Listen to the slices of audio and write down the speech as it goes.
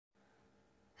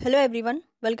Hello everyone,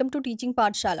 welcome to Teaching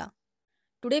PATHSHALA.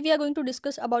 Today we are going to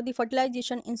discuss about the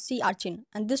fertilization in sea urchin,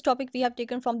 and this topic we have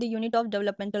taken from the unit of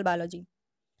developmental biology.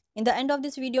 In the end of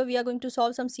this video, we are going to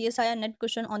solve some CSIR-NET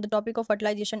question on the topic of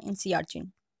fertilization in sea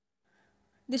urchin.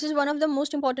 This is one of the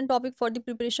most important topic for the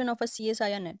preparation of a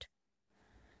CSIR-NET.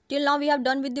 Till now we have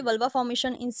done with the vulva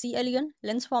formation in sea alien,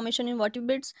 lens formation in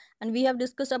vertebrates, and we have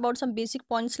discussed about some basic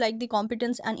points like the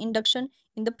competence and induction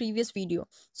in the previous video.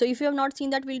 So if you have not seen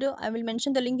that video, I will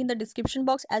mention the link in the description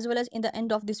box as well as in the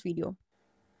end of this video.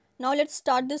 Now let's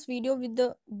start this video with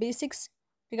the basics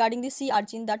regarding the sea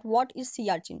urchin, that what is sea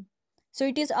urchin. So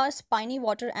it is a spiny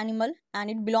water animal and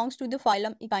it belongs to the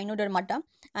phylum Echinodermata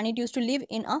and it used to live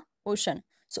in a ocean.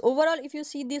 So overall, if you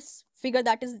see this figure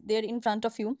that is there in front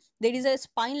of you, there is a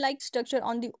spine-like structure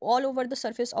on the all over the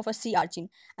surface of a sea urchin,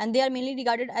 and they are mainly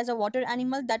regarded as a water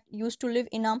animal that used to live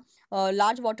in a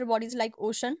large water bodies like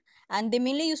ocean, and they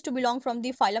mainly used to belong from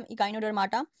the phylum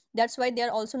Echinodermata. That's why they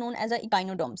are also known as a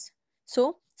echinoderms.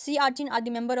 So sea urchin are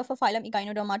the member of a phylum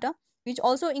Echinodermata, which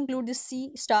also include the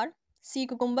sea star, sea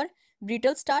cucumber,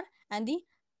 brittle star, and the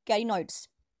carinoids.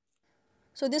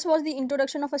 So this was the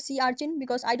introduction of a sea urchin,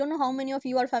 because I don't know how many of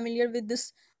you are familiar with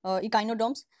this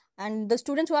echinoderms, and the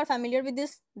students who are familiar with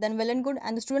this, then well and good,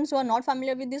 and the students who are not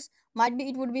familiar with this, might be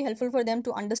it would be helpful for them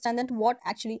to understand that what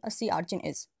actually a sea urchin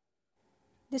is.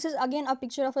 This is again a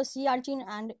picture of a sea urchin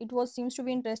and it seems to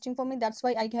be interesting for me. That's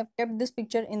why I have kept this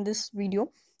picture in this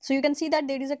video. So you can see that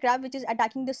there is a crab which is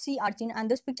attacking the sea urchin, and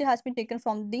this picture has been taken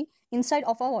from the inside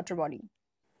of a water body.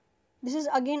 This is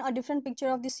again a different picture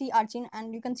of the sea urchin,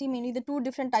 and you can see mainly the two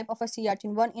different type of a sea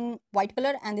urchin, one in white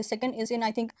color and the second is in,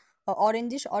 I think,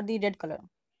 orangish or the red color.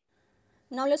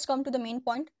 Now let's come to the main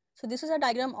point. So this is a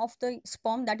diagram of the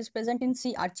sperm that is present in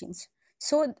sea urchins.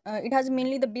 So it has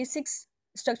mainly the basics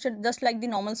structure just like the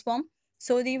normal sperm.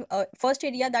 So the first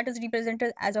area that is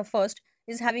represented as a first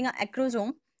is having an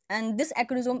acrosome, and this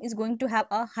acrosome is going to have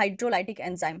a hydrolytic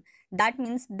enzyme. That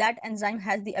means that enzyme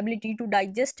has the ability to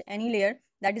digest any layer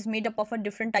that is made up of a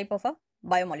different type of a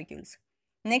biomolecules.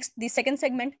 Next, the second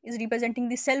segment is representing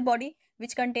the cell body,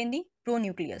 which contain the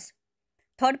pronucleus.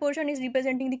 Third portion is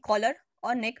representing the collar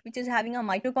or neck, which is having a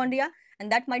mitochondria,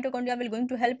 and that mitochondria will going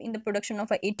to help in the production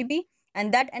of a ATP,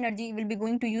 and that energy will be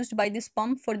going to used by the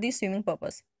sperm for the swimming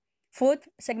purpose. Fourth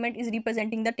segment is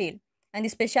representing the tail, and the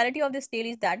speciality of this tail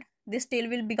is that this tail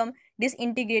will become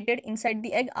disintegrated inside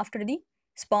the egg after the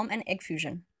sperm and egg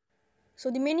fusion. So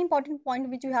the main important point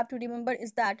which you have to remember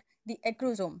is that the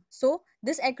acrosome. So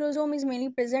this acrosome is mainly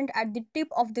present at the tip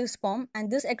of the sperm,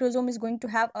 and this acrosome is going to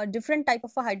have a different type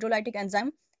of a hydrolytic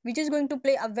enzyme which is going to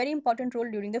play a very important role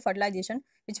during the fertilization,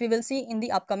 which we will see in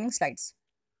the upcoming slides.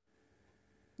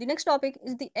 The next topic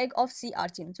is the egg of sea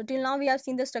urchin. So till now we have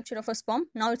seen the structure of a sperm.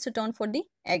 Now it's a turn for the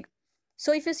egg.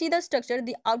 So if you see the structure,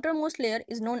 the outermost layer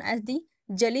is known as the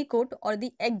jelly coat or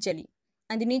the egg jelly.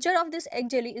 And the nature of this egg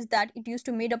jelly is that it used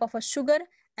to made up of a sugar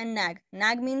and NAG.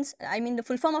 NAG means, the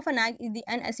full form of a NAG is the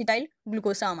N-acetyl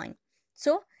glucosamine.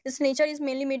 So its nature is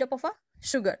mainly made up of a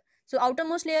sugar. So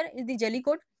outermost layer is the jelly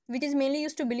coat, which is mainly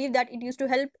used to believe that it used to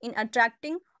help in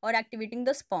attracting or activating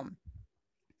the sperm.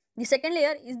 The second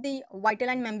layer is the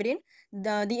VITELLINE membrane,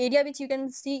 the area which you can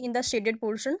see in the shaded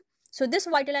portion. So this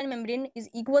VITELLINE membrane is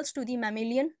equals to the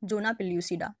mammalian zona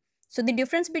pellucida. So the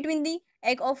difference between the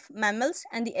egg of mammals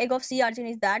and the egg of sea urchin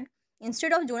is that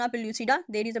instead of zona pellucida,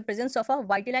 there is a presence of a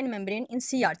VITELLINE membrane in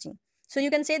sea urchin. So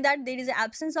you can say that there is an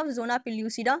absence of zona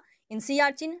pellucida in sea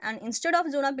urchin, and instead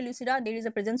of zona pellucida, there is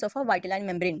a presence of a VITELLINE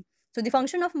membrane. So the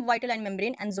function of VITELLINE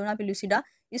membrane and zona pellucida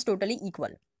is totally equal.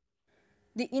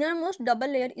 The innermost double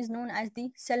layer is known as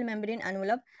the cell membrane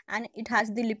envelope, and it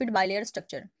has the lipid bilayer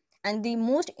structure. And the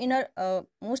most inner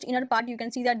part, you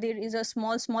can see that there is a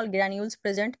small granules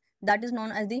present, that is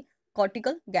known as the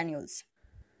cortical granules.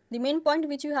 The main point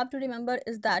which you have to remember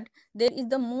is that there is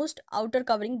the most outer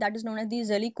covering that is known as the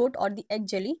jelly coat or the egg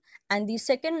jelly, and the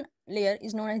second layer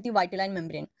is known as the VITELLINE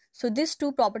membrane. So these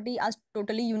two properties are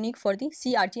totally unique for the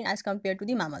sea urchin as compared to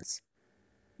the mammals.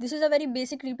 This is a very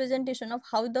basic representation of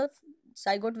how the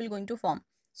zygote will going to form.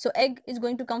 So egg is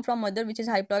going to come from mother, which is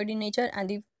haploid in nature, and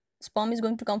the sperm is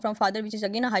going to come from father, which is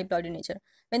again a haploid in nature.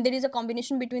 When there is a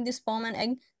combination between the sperm and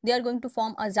egg, they are going to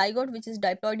form a zygote, which is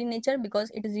diploid in nature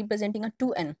because it is representing a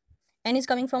 2N. N is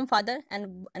coming from father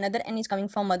and another N is coming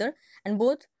from mother, and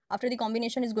both after the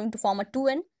combination is going to form a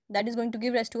 2N, that is going to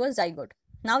give rise to a zygote.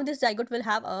 Now this zygote will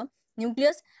have a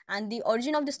nucleus, and the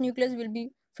origin of this nucleus will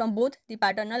be from both the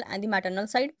paternal and the maternal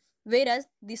side, whereas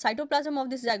the cytoplasm of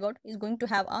this zygote is going to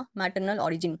have a maternal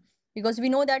origin, because we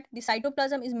know that the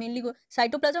cytoplasm is mainly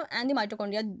cytoplasm and the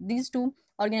mitochondria, these two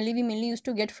organelles we mainly used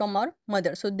to get from our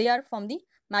mother, so they are from the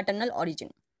maternal origin.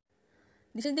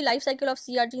 This is the life cycle of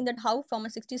sea urchin, that how from a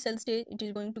 60 cell stage it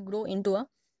is going to grow into a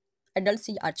adult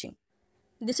sea urchin.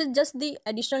 This is just the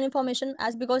additional information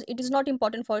as because it is not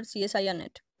important for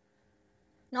CSIR-NET.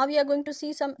 Now we are going to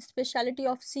see some speciality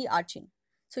of sea urchin.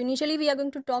 So initially we are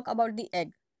going to talk about the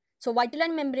egg. So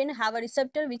VITELLINE membrane have a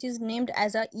receptor which is named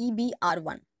as a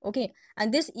EBR1. Okay,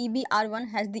 and this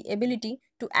EBR1 has the ability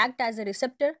to act as a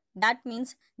receptor. That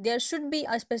means there should be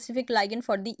a specific ligand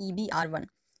for the EBR1.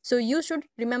 So you should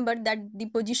remember that the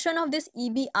position of this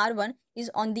EBR1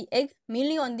 is on the egg,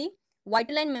 mainly on the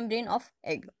VITELLINE membrane of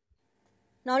egg.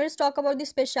 Now let's talk about the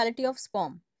speciality of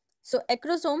sperm. So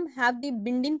acrosome have the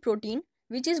BINDIN protein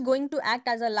which is going to act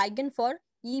as a ligand for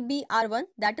EBR1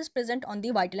 that is present on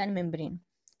the VITELLINE membrane.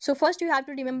 So first you have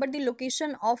to remember the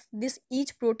location of this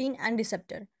each protein and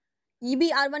receptor.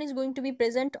 EBR1 is going to be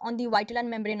present on the VITELLINE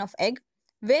membrane of egg,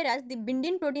 whereas the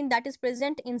BINDIN protein that is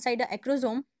present inside a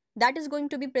acrosome, that is going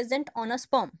to be present on a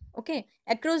sperm. Okay,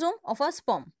 acrosome of a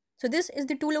sperm. So this is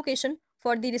the two location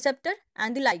for the receptor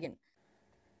and the ligand.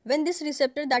 When this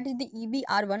receptor, that is the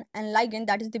EBR1, and ligand,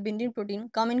 that is the BINDIN protein,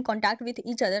 come in contact with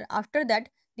each other, after that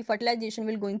the fertilization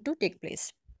will going to take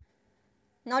place.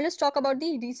 Now let's talk about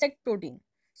the resect protein.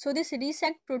 So this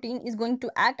resect protein is going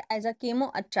to act as a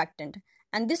chemoattractant,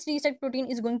 and this resect protein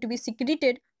is going to be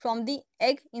secreted from the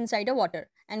egg inside the water.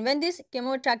 And when this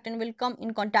chemoattractant will come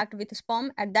in contact with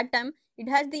sperm, at that time it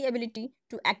has the ability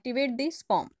to activate the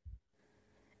sperm.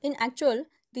 In actual,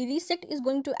 the resect is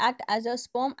going to act as a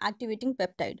sperm activating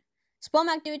peptide. Sperm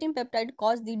activating peptide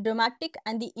cause the dramatic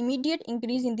and the immediate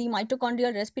increase in the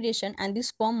mitochondrial respiration and the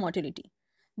sperm motility.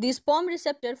 The sperm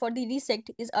receptor for the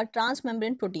resect is a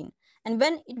transmembrane protein, and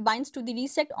when it binds to the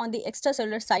resect on the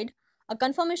extracellular side, a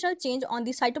conformational change on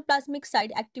the cytoplasmic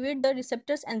side activates the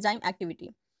receptor's enzyme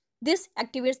activity. This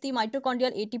activates the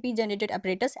mitochondrial ATP generated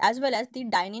apparatus as well as the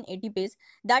dynein ATPase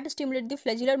that stimulate the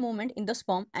flagellar movement in the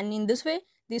sperm, and in this way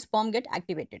the sperm get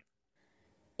activated.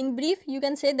 In brief, you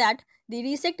can say that the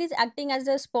resect is acting as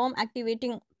a sperm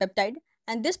activating peptide,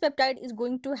 and this peptide is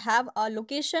going to have a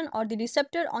location or the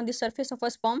receptor on the surface of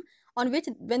a sperm, on which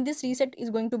when this resect is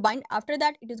going to bind, after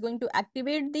that it is going to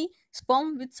activate the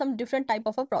sperm with some different type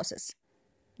of a process.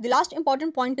 The last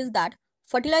important point is that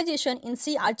fertilization in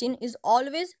sea urchin is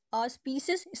always a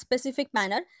species specific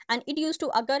manner, and it used to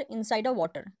occur inside a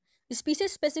water.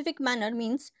 Species specific manner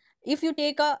means if you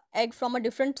take a egg from a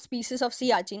different species of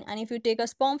sea urchin and if you take a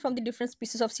sperm from the different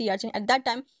species of sea urchin, at that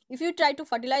time if you try to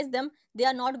fertilize them, they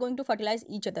are not going to fertilize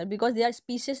each other because they are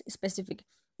species specific.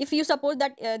 If you suppose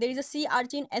that there is a sea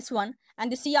urchin S1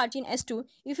 and the sea urchin S2,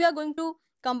 if you are going to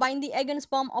combine the egg and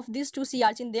sperm of these two sea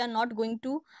urchin, they are not going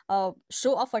to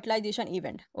show a fertilization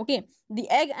event. Okay, the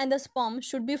egg and the sperm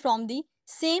should be from the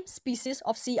same species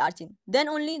of sea urchin, then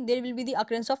only there will be the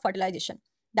occurrence of fertilization.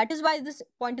 That is why this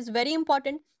point is very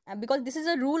important, because this is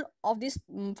a rule of this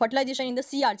fertilization in the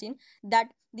sea urchin, that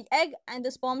the egg and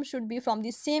the sperm should be from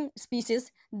the same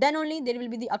species, then only there will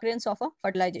be the occurrence of a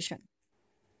fertilization.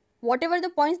 Whatever the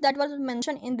points that was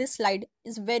mentioned in this slide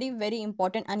is very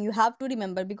important, and you have to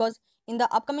remember, because in the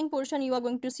upcoming portion you are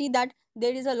going to see that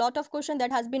there is a lot of question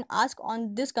that has been asked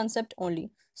on this concept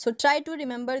only. So try to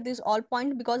remember this all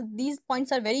point, because these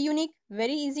points are very unique,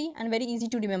 very easy, and very easy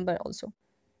to remember also.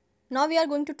 Now we are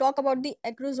going to talk about the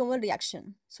acrosomal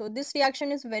reaction. So this reaction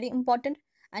is very important,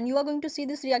 and you are going to see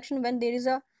this reaction when there is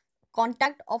a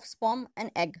contact of sperm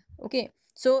and egg. Okay,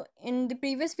 so in the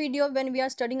previous video when we are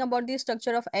studying about the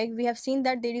structure of egg, we have seen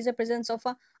that there is a presence of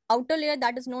a outer layer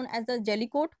that is known as the jelly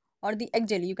coat or the egg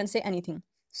jelly, you can say anything.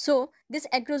 So this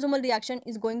acrosomal reaction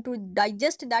is going to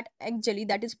digest that egg jelly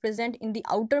that is present in the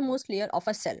outermost layer of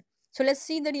a cell. So let's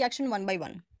see the reaction one by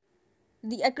one.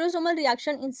 The acrosomal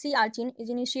reaction in sea urchin is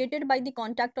initiated by the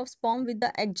contact of sperm with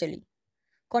the egg jelly.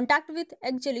 Contact with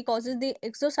egg jelly causes the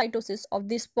exocytosis of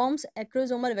the sperm's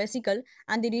acrosomal vesicle,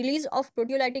 and the release of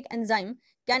proteolytic enzyme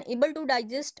can able to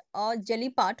digest a jelly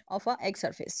part of a egg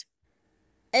surface.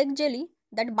 Egg jelly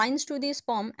that binds to the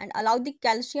sperm and allow the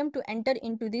calcium to enter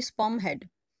into the sperm head.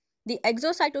 The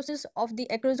exocytosis of the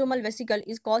acrosomal vesicle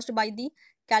is caused by the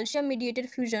calcium mediated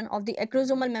fusion of the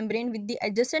acrosomal membrane with the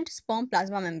adjacent sperm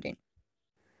plasma membrane.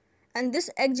 And this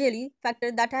egg jelly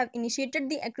factor that have initiated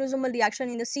the acrosomal reaction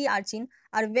in the sea urchin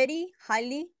are very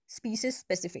highly species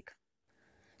specific.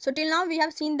 So till now we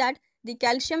have seen that the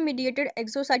calcium mediated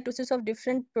exocytosis of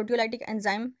different proteolytic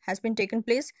enzyme has been taken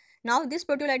place. Now this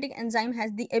proteolytic enzyme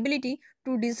has the ability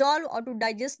to dissolve or to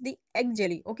digest the egg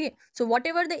jelly. Okay, so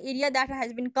whatever the area that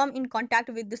has been come in contact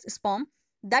with this sperm,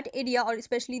 that area, or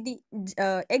especially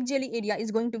the egg jelly area,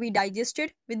 is going to be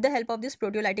digested with the help of this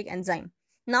proteolytic enzyme.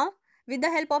 Now with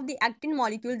the help of the actin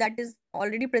molecule that is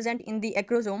already present in the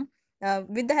acrosome,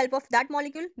 with the help of that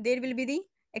molecule, there will be the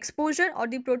exposure or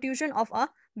the protrusion of a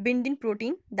bindin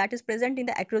protein that is present in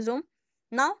the acrosome.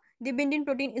 Now, the bindin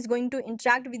protein is going to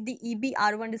interact with the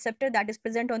EBR1 receptor that is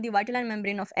present on the VITELLINE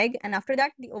membrane of egg, and after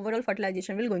that, the overall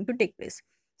fertilization will going to take place.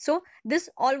 So, this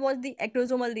all was the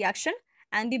acrosomal reaction,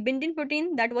 and the bindin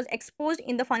protein that was exposed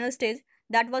in the final stage,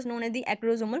 that was known as the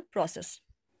acrosomal process.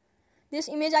 This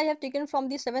image I have taken from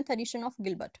the 7th edition of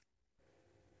Gilbert.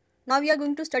 Now we are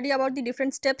going to study about the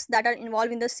different steps that are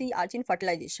involved in the sea urchin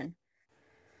fertilization.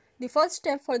 The first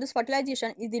step for this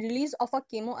fertilization is the release of a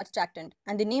chemoattractant,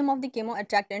 and the name of the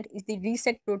chemoattractant is the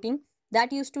resect protein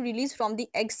that used to release from the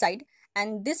egg side,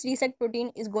 and this resect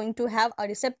protein is going to have a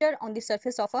receptor on the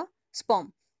surface of a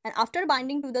sperm, and after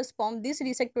binding to the sperm, this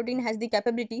resect protein has the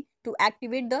capability to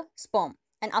activate the sperm,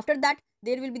 and after that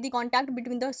there will be the contact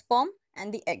between the sperm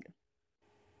and the egg.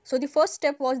 So the first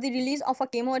step was the release of a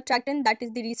chemoattractant, that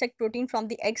is the resect protein, from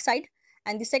the egg side,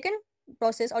 and the second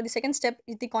process or the second step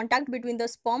is the contact between the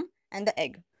sperm and the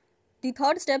egg. The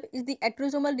third step is the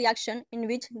acrosomal reaction, in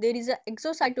which there is a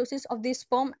exocytosis of the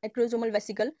sperm acrosomal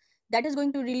vesicle that is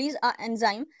going to release an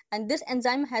enzyme, and this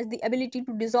enzyme has the ability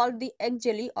to dissolve the egg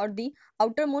jelly or the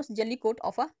outermost jelly coat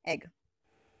of a egg.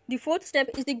 The fourth step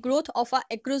is the growth of a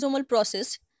acrosomal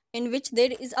process, in which there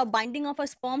is a binding of a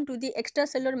sperm to the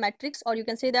extracellular matrix, or you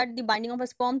can say that the binding of a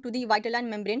sperm to the VITELLINE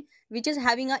membrane, which is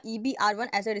having a EBR1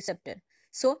 as a receptor.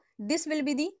 So this will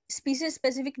be the species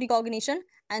specific recognition,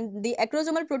 and the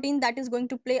acrosomal protein that is going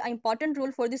to play an important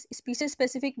role for this species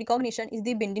specific recognition is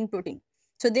the bindin protein.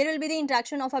 So there will be the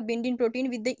interaction of a bindin protein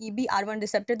with the EBR1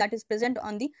 receptor that is present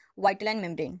on the VITELLINE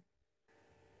membrane.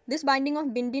 This binding of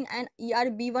bindin and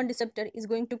ERB1 receptor is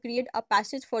going to create a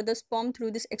passage for the sperm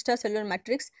through this extracellular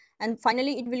matrix, and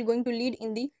finally it will going to lead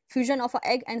in the fusion of a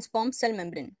egg and sperm cell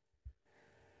membrane.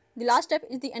 The last step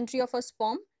is the entry of a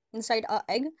sperm inside a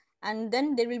egg, and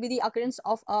then there will be the occurrence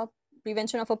of a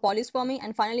prevention of a polyspermy,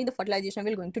 and finally the fertilization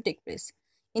will going to take place.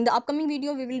 In the upcoming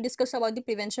video, we will discuss about the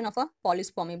prevention of a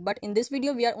polyspermy, but in this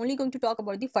video we are only going to talk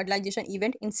about the fertilization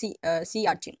event in sea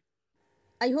urchin.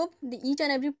 I hope each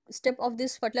and every step of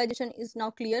this fertilization is now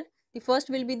clear. The first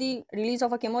will be the release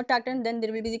of a chemoattractant, then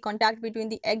there will be the contact between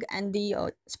the egg and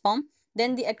the sperm,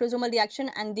 then the acrosomal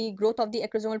reaction and the growth of the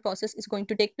acrosomal process is going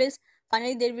to take place.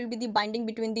 Finally, there will be the binding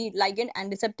between the ligand and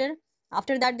receptor.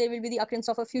 After that, there will be the occurrence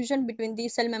of a fusion between the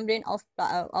cell membrane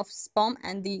of sperm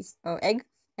and the egg,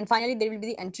 and finally there will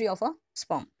be the entry of a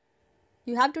sperm.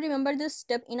 You have to remember this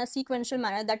step in a sequential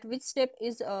manner, that which step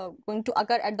is going to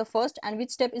occur at the first and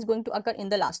which step is going to occur in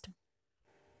the last.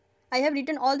 I have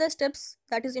written all the steps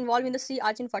that is involved in the sea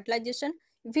urchin fertilization.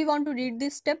 If you want to read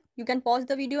this step, you can pause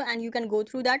the video and you can go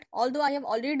through that, although I have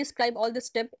already described all the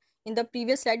steps in the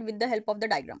previous slide with the help of the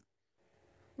diagram.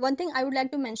 One thing I would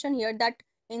like to mention here, that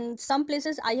in some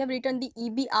places I have written the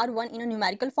EBR1 in a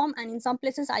numerical form, and in some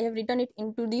places I have written it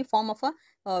into the form of a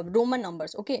Roman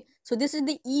numbers. Okay, so this is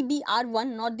the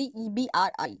EBR1, not the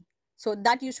EBRI. So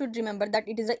that you should remember that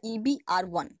it is a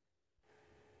EBR1.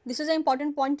 This is an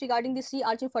important point regarding the sea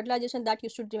urchin fertilization that you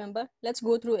should remember. Let's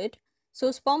go through it.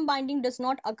 So sperm binding does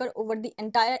not occur over the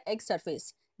entire egg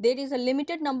surface. There is a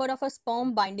limited number of a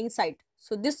sperm binding site.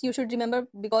 So this you should remember,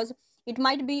 because it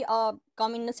might be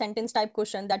come in a sentence type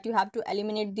question that you have to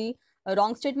eliminate the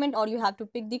wrong statement or you have to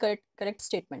pick the correct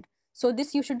statement. So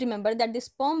this you should remember, that the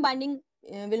sperm binding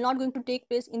will not going to take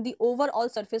place in the overall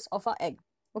surface of a egg.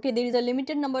 Okay, there is a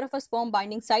limited number of a sperm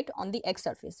binding site on the egg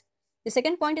surface. The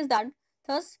second point is that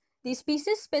thus the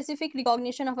species specific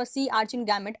recognition of a sea urchin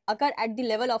gamete occur at the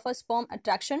level of a sperm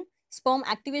attraction, sperm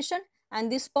activation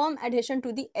and the sperm adhesion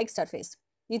to the egg surface.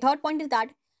 The third point is that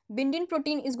bindin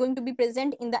protein is going to be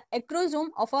present in the acrosome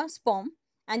of a sperm,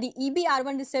 and the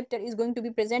EBR1 receptor is going to be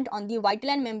present on the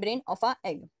VITELLINE membrane of a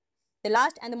egg. The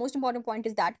last and the most important point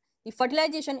is that the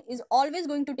fertilization is always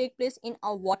going to take place in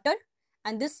a water,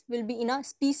 and this will be in a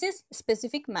species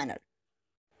specific manner.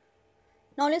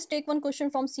 Now let's take one question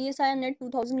from CSIR-NET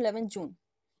 2011 June.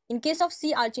 In case of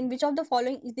sea urchin, which of the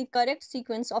following is the correct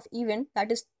sequence of event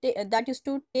that is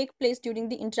to take place during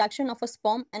the interaction of a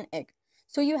sperm and egg?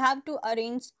 So you have to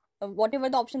arrange whatever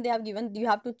the option they have given, you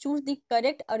have to choose the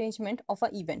correct arrangement of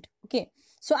an event. Okay,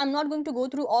 so I'm not going to go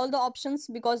through all the options,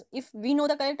 because if we know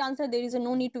the correct answer, there is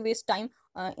no need to waste time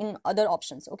in other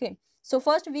options. Okay, so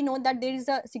first we know that there is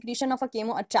a secretion of a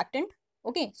chemoattractant.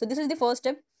 Okay, so this is the first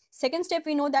step. Second step,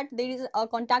 we know that there is a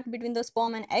contact between the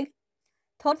sperm and egg.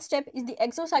 Third step is the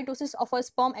exocytosis of a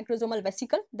sperm acrosomal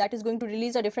vesicle that is going to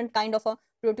release a different kind of a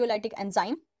proteolytic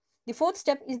enzyme. The fourth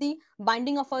step is the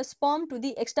binding of a sperm to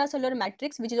the extracellular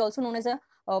matrix, which is also known as a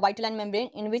VITELLINE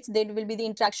membrane, in which there will be the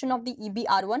interaction of the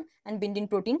EBR1 and bindin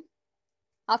protein.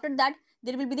 After that,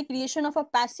 there will be the creation of a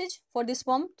passage for the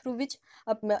sperm through which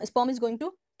a sperm is going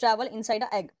to travel inside an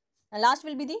egg. And last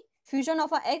will be the fusion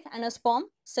of an egg and a sperm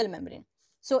cell membrane.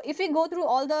 So if we go through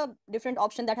all the different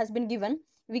options that has been given,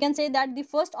 we can say that the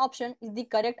first option is the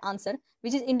correct answer,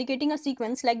 which is indicating a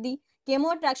sequence like the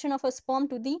chemoattraction of a sperm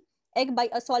to the egg by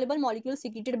a soluble molecule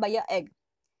secreted by an egg.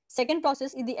 Second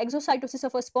process is the exocytosis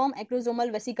of a sperm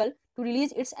acrosomal vesicle to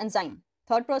release its enzyme.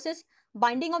 Third process,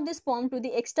 binding of the sperm to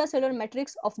the extracellular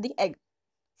matrix of the egg.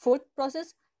 Fourth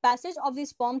process, passage of the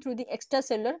sperm through the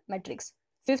extracellular matrix.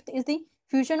 Fifth is the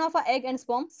fusion of an egg and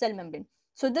sperm cell membrane.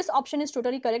 So this option is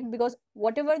totally correct because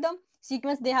whatever the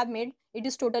sequence they have made, it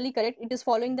is totally correct. It is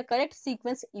following the correct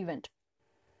sequence event.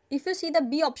 If you see the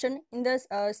B option, in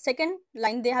the second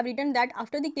line, they have written that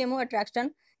after the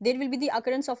chemoattraction, there will be the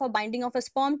occurrence of a binding of a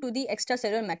sperm to the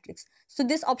extracellular matrix. So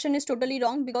this option is totally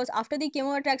wrong because after the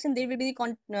chemoattraction, there will be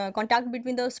the contact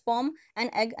between the sperm and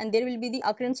egg, and there will be the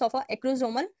occurrence of a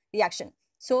acrosomal reaction.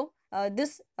 So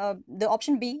the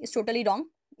option B is totally wrong.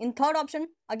 In third option,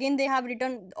 again they have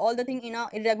written all the thing in a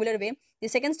irregular way. The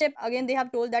second step, again they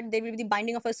have told that there will be the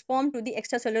binding of a sperm to the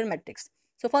extracellular matrix.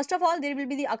 So first of all, there will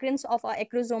be the occurrence of a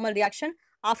acrosomal reaction.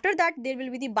 After that, there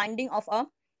will be the binding of a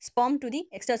sperm to the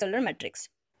extracellular matrix.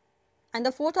 And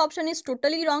the fourth option is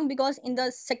totally wrong because in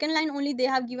the second line only they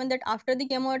have given that after the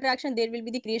chemoattraction, there will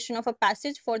be the creation of a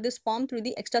passage for the sperm through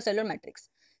the extracellular matrix.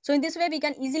 So in this way, we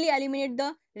can easily eliminate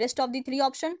the rest of the three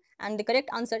options, and the correct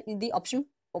answer is the option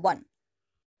 1.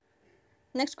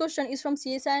 Next question is from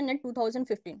CSIR-NET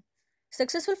 2015.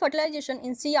 Successful fertilization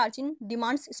in sea urchin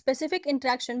demands specific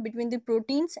interaction between the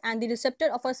proteins and the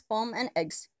receptor of a sperm and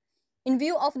eggs. In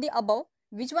view of the above,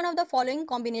 which one of the following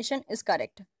combination is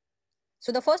correct?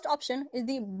 So the first option is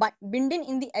the BINDIN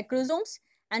in the acrosomes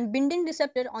and BINDIN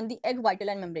receptor on the egg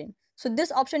VITELLINE membrane. So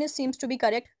this option seems to be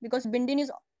correct because BINDIN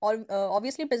is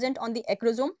obviously present on the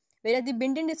acrosome, whereas the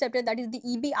BINDIN receptor, that is the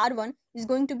EBR1, is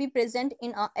going to be present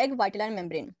in our egg VITELLINE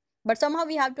membrane. But somehow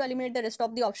we have to eliminate the rest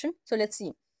of the option. So let's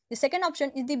see. The second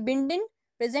option is the BINDIN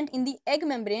present in the egg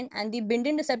membrane and the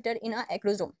BINDIN receptor in our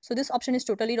acrosome. So this option is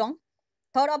totally wrong.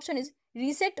 Third option is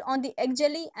resect on the egg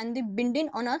jelly and the BINDIN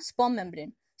on a sperm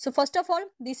membrane. So first of all,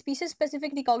 the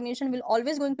species-specific recognition will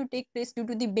always going to take place due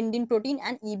to the BINDIN protein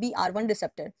and EBR1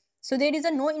 receptor. So there is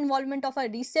no involvement of a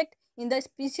resect in the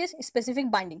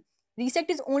species-specific binding.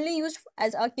 Resect is only used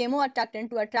as a chemoattractant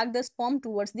to attract the sperm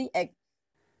towards the egg.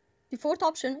 The fourth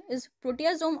option is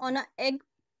proteasome on an egg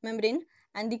membrane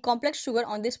and the complex sugar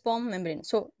on the sperm membrane.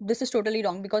 So this is totally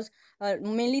wrong because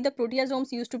mainly the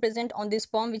proteasomes used to present on the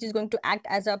sperm, which is going to act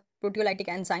as a proteolytic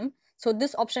enzyme. So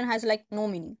this option has like no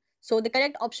meaning. So the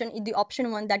correct option is the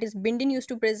option 1, that is BINDIN used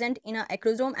to present in a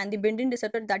acrosome, and the BINDIN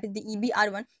receptor, that is the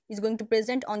EBR1, is going to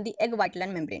present on the egg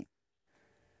VITELLINE membrane.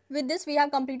 With this, we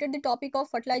have completed the topic of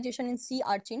fertilization in sea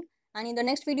urchin, and in the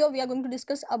next video we are going to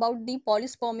discuss about the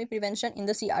polyspermy prevention in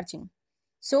the sea urchin.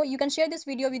 So you can share this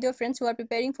video with your friends who are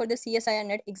preparing for the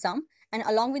CSIR-NET exam, and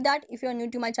along with that, if you are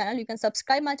new to my channel, you can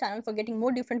subscribe my channel for getting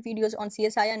more different videos on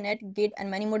CSIR-NET, GATE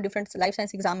and many more different life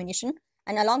science examination.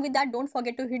 And along with that, don't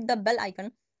forget to hit the bell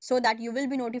icon so that you will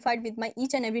be notified with my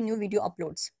each and every new video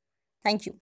uploads. Thank you.